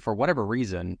comes to, for whatever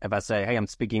reason, if I say, hey, I'm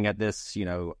speaking at this,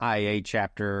 IAA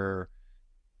chapter,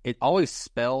 it always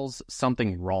spells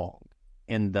something wrong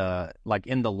in the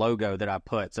logo that I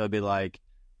put. So it'd be like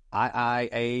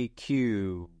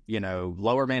IIAQ,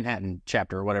 Lower Manhattan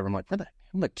chapter or whatever. I'm like, where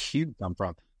the Q come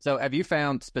from? So have you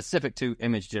found, specific to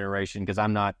image generation, because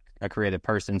I'm not a creative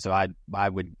person, so I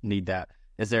would need that.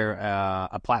 Is there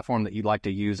a platform that you'd like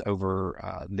to use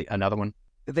over another one?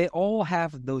 They all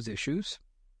have those issues.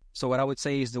 So what I would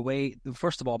say is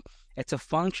first of all, it's a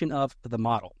function of the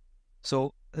model.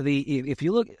 So if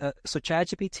you look,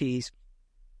 ChatGPT's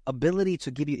ability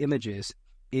to give you images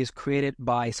is created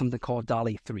by something called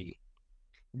DALL-E 3.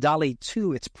 DALL-E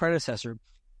 2, its predecessor,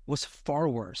 was far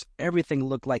worse. Everything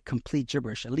looked like complete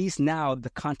gibberish. At least now the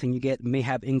content you get may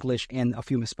have English and a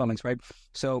few misspellings, right?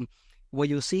 So what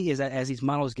you'll see is that as these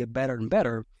models get better and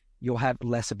better, you'll have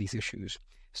less of these issues.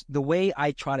 The way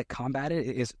I try to combat it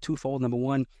is twofold. Number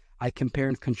one, I compare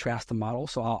and contrast the model.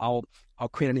 So I'll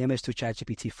create an image to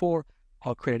ChatGPT 4.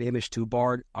 I'll create an image to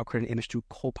Bard. I'll create an image to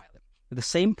Copilot. With the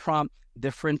same prompt,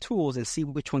 different tools, and see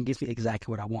which one gives me exactly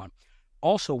what I want.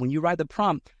 Also, when you write the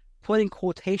prompt, put in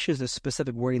quotations the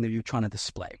specific wording that you're trying to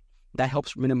display. That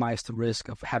helps minimize the risk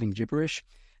of having gibberish.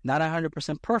 Not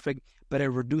 100% perfect, but it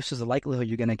reduces the likelihood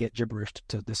you're going to get gibberish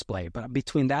to display. But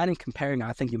between that and comparing,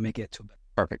 I think you make it to better.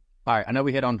 Perfect. All right. I know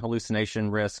we hit on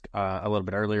hallucination risk a little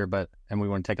bit earlier, and we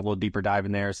want to take a little deeper dive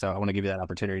in there. So I want to give you that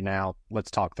opportunity now. Let's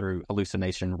talk through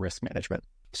hallucination risk management.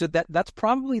 So that's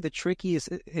probably the trickiest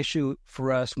issue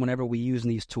for us whenever we use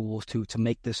these tools to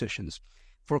make decisions.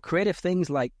 For creative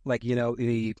things like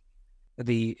the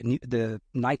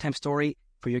nighttime story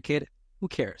for your kid, who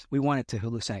cares? We want it to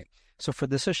hallucinate. So for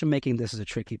decision making, this is a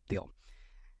tricky deal.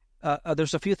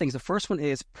 There's a few things. The first one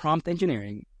is prompt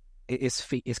engineering is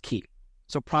key.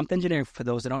 So prompt engineering, for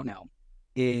those that don't know,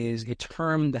 is a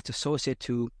term that's associated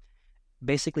to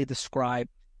basically describe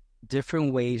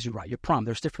different ways you write your prompt.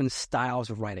 There's different styles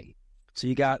of writing. So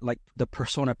you got like the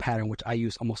persona pattern, which I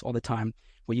use almost all the time,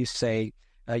 where you say,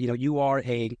 you are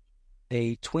a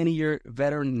 20-year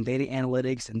veteran in data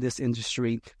analytics in this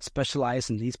industry, specialized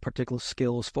in these particular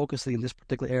skills, focusing in this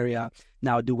particular area,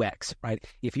 now do X, right?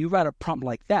 If you write a prompt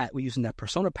like that, we're using that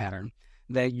persona pattern,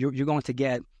 then you're going to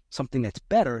get something that's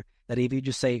better than if you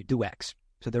just say do X.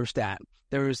 So there's that.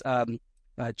 There's a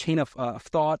chain of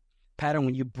thought pattern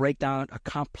when you break down a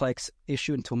complex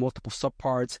issue into multiple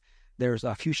subparts. There's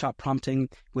a few-shot prompting,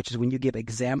 which is when you give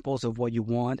examples of what you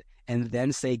want and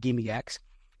then say, give me X.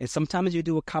 And sometimes you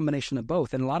do a combination of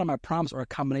both. And a lot of my prompts are a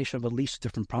combination of at least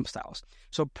different prompt styles.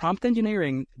 So prompt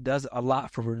engineering does a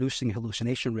lot for reducing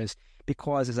hallucination risk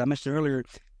because, as I mentioned earlier,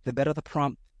 the better the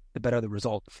prompt, the better the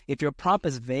result. If your prompt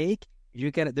is vague,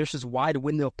 there's this wide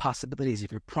window of possibilities.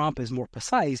 If your prompt is more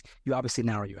precise, you obviously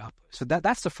narrow your output. So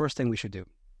that's the first thing we should do.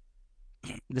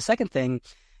 The second thing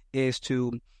is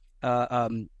to,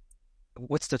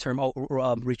 what's the term?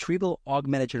 Retrieval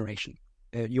augmented generation.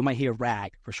 You might hear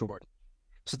RAG for short.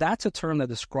 So that's a term that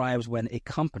describes when a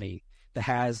company that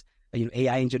has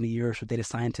AI engineers or data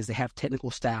scientists, they have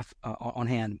technical staff on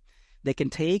hand. They can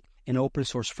take an open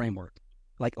source framework,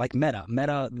 like Meta.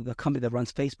 Meta, the company that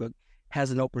runs Facebook,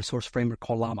 has an open source framework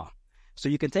called Llama. So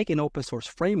you can take an open source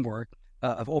framework,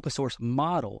 of open source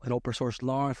model, an open source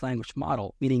large language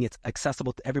model, meaning it's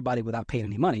accessible to everybody without paying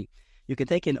any money. You can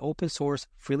take an open source,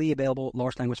 freely available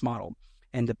large language model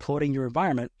and deploy it in your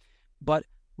environment, but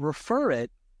refer it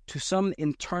to some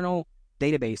internal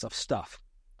database of stuff,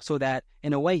 so that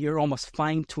in a way you're almost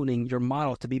fine-tuning your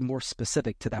model to be more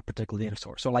specific to that particular data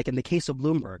source. So like in the case of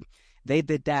Bloomberg, they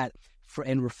did that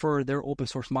and refer their open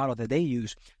source model that they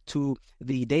use to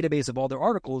the database of all their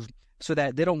articles, so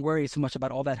that they don't worry so much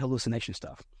about all that hallucination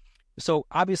stuff. So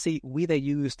obviously we that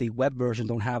use the web version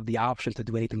don't have the option to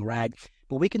do anything RAG,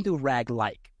 but we can do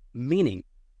RAG-like, meaning,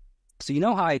 so you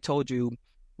know how I told you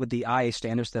with the IA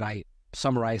standards that I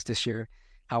summarized this year,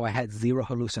 how I had 0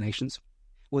 hallucinations?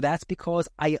 Well, that's because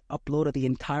I uploaded the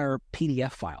entire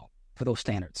PDF file for those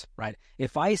standards, right?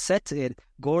 If I said to it,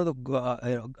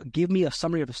 give me a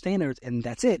summary of the standards and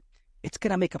that's it, it's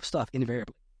going to make up stuff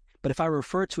invariably. But if I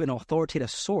refer to an authoritative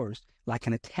source, like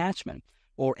an attachment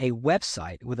or a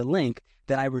website with a link,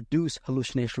 then I reduce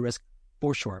hallucination risk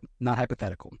for sure, not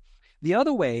hypothetical. The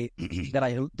other way that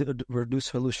I reduce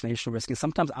hallucination risk, and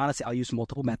sometimes honestly I'll use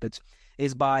multiple methods,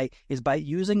 is by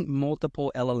using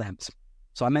multiple LLMs.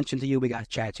 So I mentioned to you, we got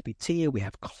ChatGPT, we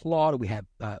have Claude, we have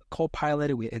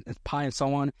Copilot, Pi, and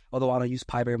so on. Although I don't use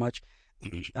Pi very much.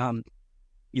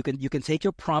 You can take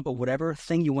your prompt or whatever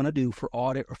thing you want to do for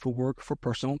audit or for work, for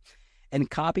personal, and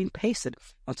copy and paste it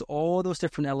onto all those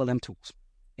different LLM tools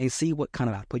and see what kind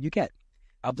of output you get.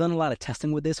 I've done a lot of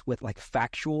testing with this, with like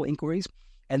factual inquiries,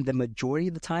 and the majority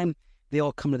of the time, they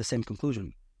all come to the same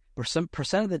conclusion. But some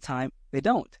percent of the time, they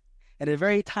don't. And a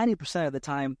very tiny percent of the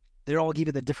time, they all give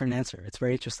you the different answer. It's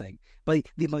very interesting. But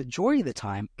the majority of the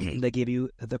time, they give you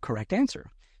the correct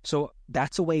answer. So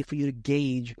that's a way for you to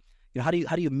gauge, how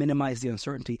do you minimize the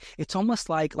uncertainty? It's almost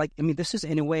like this is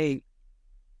in a way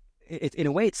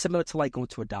it's similar to like going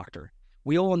to a doctor.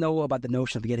 We all know about the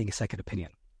notion of getting a second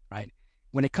opinion, right?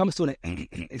 When it comes to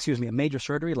a major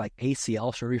surgery like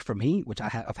ACL surgery for me, which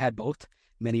I've had both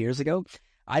many years ago,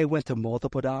 I went to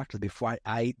multiple doctors before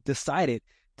I decided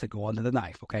to go under the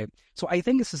knife, okay? So I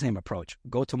think it's the same approach.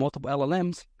 Go to multiple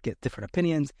LLMs, get different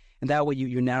opinions, and that way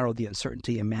you narrow the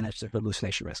uncertainty and manage the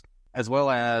hallucination risk. As well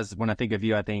as when I think of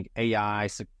you, I think AI,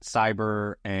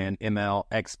 cyber, and ML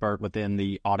expert within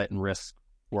the audit and risk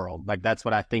world. Like that's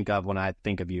what I think of when I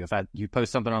think of you. If you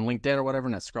post something on LinkedIn or whatever,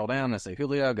 and I scroll down and I say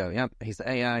Julio, go, yep, he's the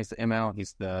AI, he's the ML,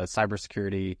 he's the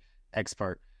cybersecurity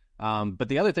expert. But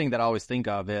the other thing that I always think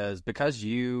of is because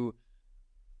you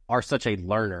are such a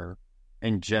learner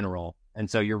in general, and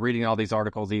so you're reading all these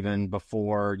articles even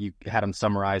before you had them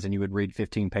summarized, and you would read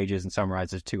 15 pages and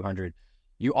summarize as 200.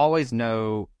 You always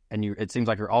know, and it seems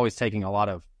like you're always taking a lot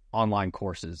of online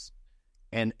courses.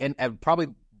 And probably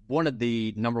one of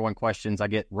the number one questions I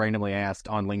get randomly asked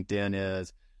on LinkedIn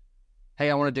is, hey,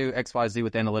 I want to do XYZ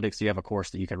with analytics. Do you have a course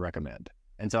that you can recommend?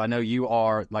 And so I know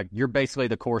you're basically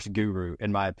the course guru,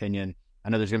 in my opinion. I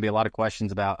know there's going to be a lot of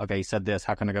questions about, okay, you said this,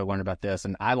 how can I go learn about this?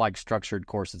 And I like structured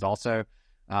courses also.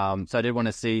 So I did want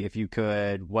to see if you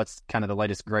could, what's kind of the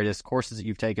latest, greatest courses that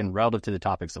you've taken relative to the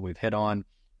topics that we've hit on.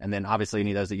 And then obviously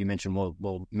any of those that you mentioned,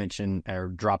 we'll mention or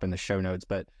drop in the show notes,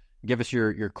 but give us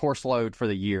your course load for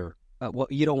the year. Well,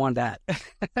 you don't want that.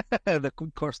 The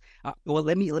course. Well,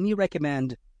 let me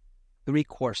recommend 3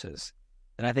 courses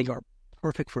that I think are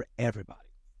perfect for everybody.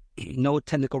 No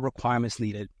technical requirements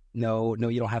needed. No,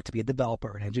 you don't have to be a developer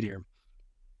or an engineer.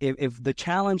 If the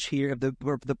challenge here, if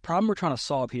the problem we're trying to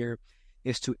solve here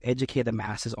is to educate the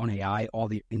masses on AI, all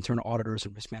the internal auditors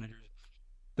and risk managers,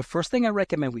 the first thing I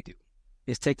recommend we do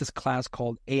is take this class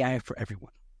called AI for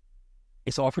Everyone.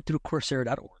 It's offered through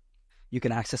Coursera.org. You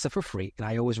can access it for free, and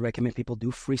I always recommend people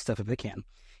do free stuff if they can.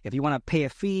 If you want to pay a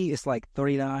fee, it's like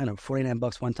 $39 or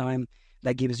 $49 one time.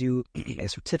 That gives you a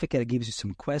certificate. It gives you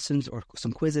some questions or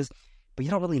some quizzes, but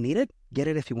you don't really need it. Get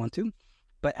it if you want to,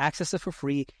 but access it for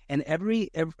free. And every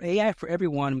AI for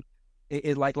Everyone,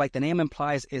 it like the name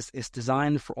implies, is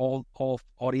designed for all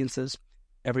audiences.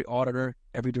 Every auditor,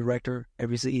 every director,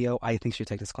 every CEO, I think should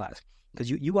take this class, because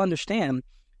you understand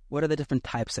what are the different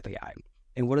types of AI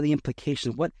and what are the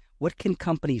implications. What can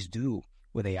companies do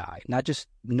with AI? Not just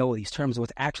know these terms,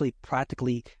 what's actually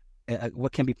practically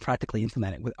what can be practically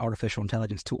implemented with artificial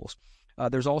intelligence tools.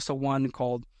 There's also one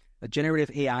called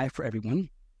Generative AI for Everyone,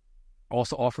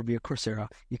 also offered via Coursera.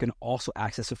 You can also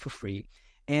access it for free.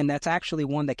 And that's actually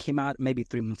one that came out maybe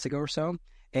 3 months ago or so.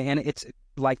 And it's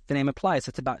like the name implies,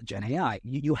 it's about Gen AI.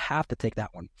 You have to take that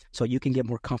one so you can get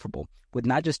more comfortable with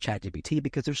not just ChatGPT,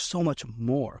 because there's so much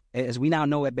more. As we now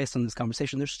know, based on this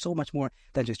conversation, there's so much more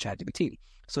than just ChatGPT.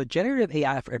 So generative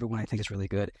AI for everyone, I think, is really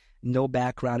good. No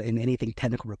background in anything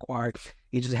technical required.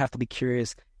 You just have to be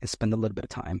curious and spend a little bit of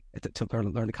time to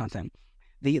learn the content.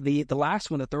 The last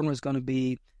one, the third one, is going to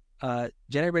be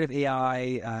generative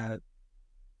AI,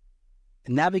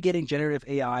 navigating generative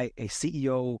AI, a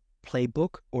CEO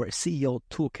playbook or a CEO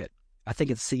toolkit. I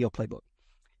think it's CEO playbook.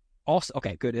 Also,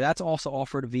 okay, good. That's also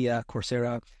offered via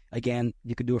Coursera. Again,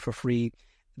 you could do it for free.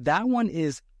 That one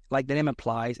is, like the name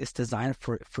implies, it's designed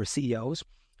for CEOs,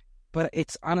 but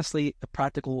it's honestly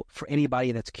practical for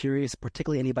anybody that's curious,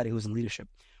 particularly anybody who's in leadership.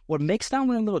 What makes that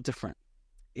one a little different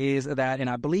is that, and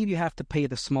I believe you have to pay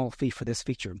the small fee for this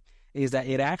feature, is that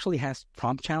it actually has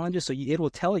prompt challenges. So it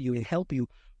will tell you and help you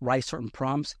write certain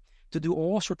prompts to do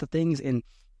all sorts of things in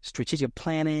strategic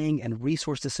planning and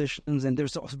resource decisions, and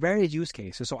there's various use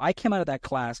cases. So I came out of that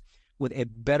class with a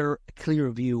better,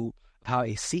 clearer view of how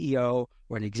a CEO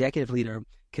or an executive leader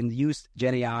can use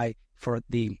Gen AI for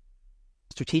the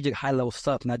strategic high-level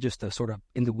stuff, not just the sort of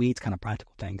in-the-weeds kind of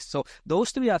practical things. So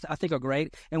those three, I think, are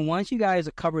great. And once you guys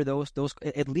cover those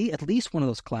at least one of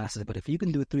those classes, but if you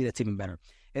can do three, that's even better.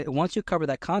 Once you cover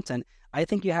that content, I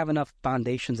think you have enough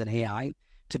foundations in AI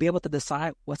to be able to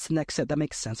decide what's the next step that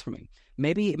makes sense for me.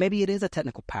 Maybe it is a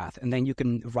technical path, and then you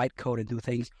can write code and do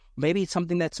things. Maybe it's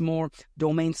something that's more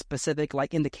domain specific,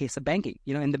 like in the case of banking.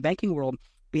 In the banking world,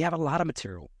 we have a lot of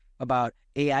material about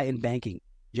AI in banking,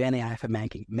 Gen AI for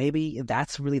banking. Maybe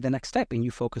that's really the next step, and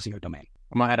you focus on your domain.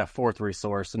 I might add a fourth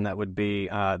resource, and that would be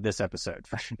this episode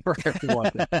for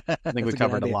everyone. I think we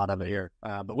covered a lot of it here.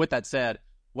 But with that said,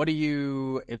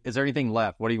 is there anything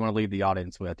left? What do you want to leave the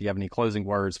audience with? Do you have any closing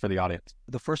words for the audience?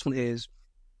 The first one is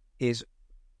if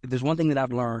there's one thing that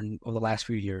I've learned over the last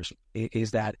few years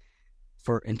is that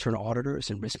for internal auditors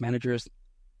and risk managers,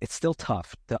 it's still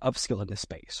tough to upskill in this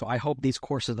space. So I hope these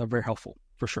courses are very helpful,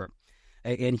 for sure.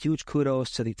 And huge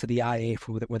kudos to the IA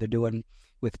for what they're doing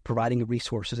with providing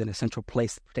resources in a central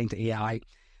place pertaining to AI.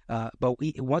 But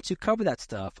once you cover that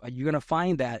stuff, you're going to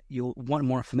find that you'll want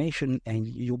more information and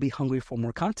you'll be hungry for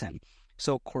more content.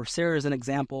 So Coursera is an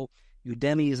example.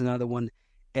 Udemy is another one.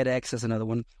 edX is another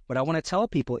one. What I want to tell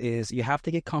people is you have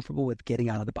to get comfortable with getting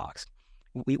out of the box.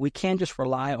 We can't just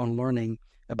rely on learning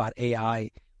about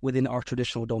AI within our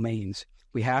traditional domains.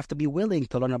 We have to be willing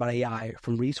to learn about AI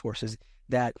from resources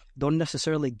that don't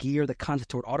necessarily gear the content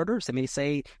toward auditors. They may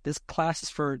say this class is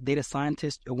for data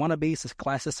scientists wannabes, this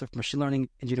class is for machine learning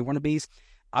engineer wannabes.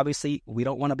 Obviously, we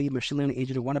don't want to be machine learning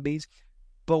engineer wannabes,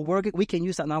 but we can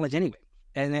use that knowledge anyway.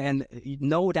 And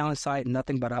no downside,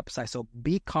 nothing but upside. So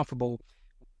be comfortable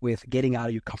with getting out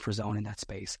of your comfort zone in that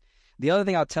space. The other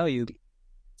thing I'll tell you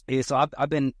is, so I've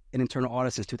been in internal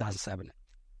audit since 2007.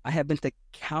 I have been to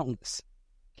countless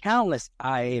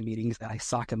IA meetings and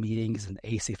ISACA meetings and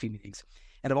ACFE meetings.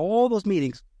 And of all those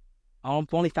meetings,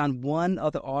 I've only found one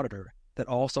other auditor that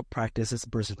also practices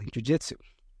Brazilian Jiu-Jitsu.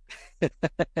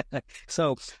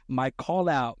 So my call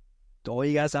out to all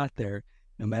you guys out there,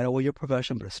 no matter what your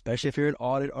profession, but especially if you're in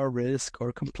audit or risk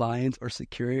or compliance or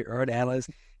security or an analyst,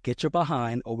 get your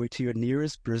behind over to your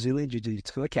nearest Brazilian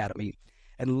Jiu-Jitsu academy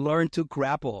and learn to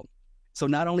grapple. So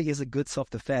not only is it good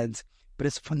self-defense, but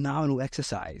it's phenomenal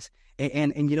exercise.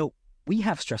 And we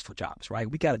have stressful jobs, right?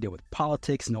 We got to deal with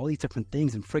politics and all these different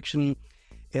things and friction.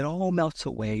 It all melts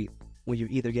away when you're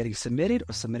either getting submitted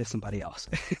or submitted somebody else.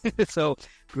 So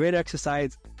great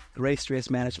exercise, great stress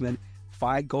management.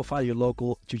 Go find your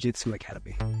local Jiu-Jitsu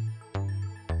academy.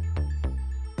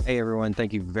 Hey everyone,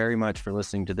 thank you very much for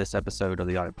listening to this episode of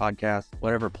the Audit Podcast.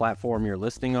 Whatever platform you're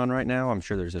listening on right now, I'm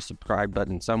sure there's a subscribe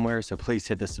button somewhere, so please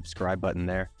hit the subscribe button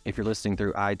there. If you're listening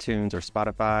through iTunes or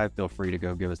Spotify, feel free to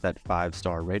go give us that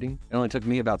 5-star rating. It only took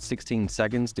me about 16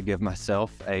 seconds to give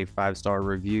myself a 5-star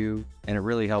review, and it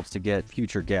really helps to get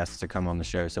future guests to come on the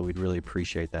show, so we'd really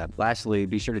appreciate that. Lastly,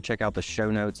 be sure to check out the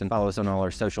show notes and follow us on all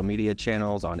our social media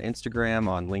channels on Instagram,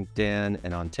 on LinkedIn,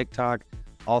 and on TikTok.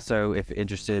 Also, if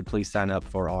interested, please sign up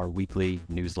for our weekly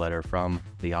newsletter from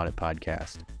the Audit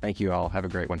Podcast. Thank you all. Have a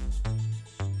great one.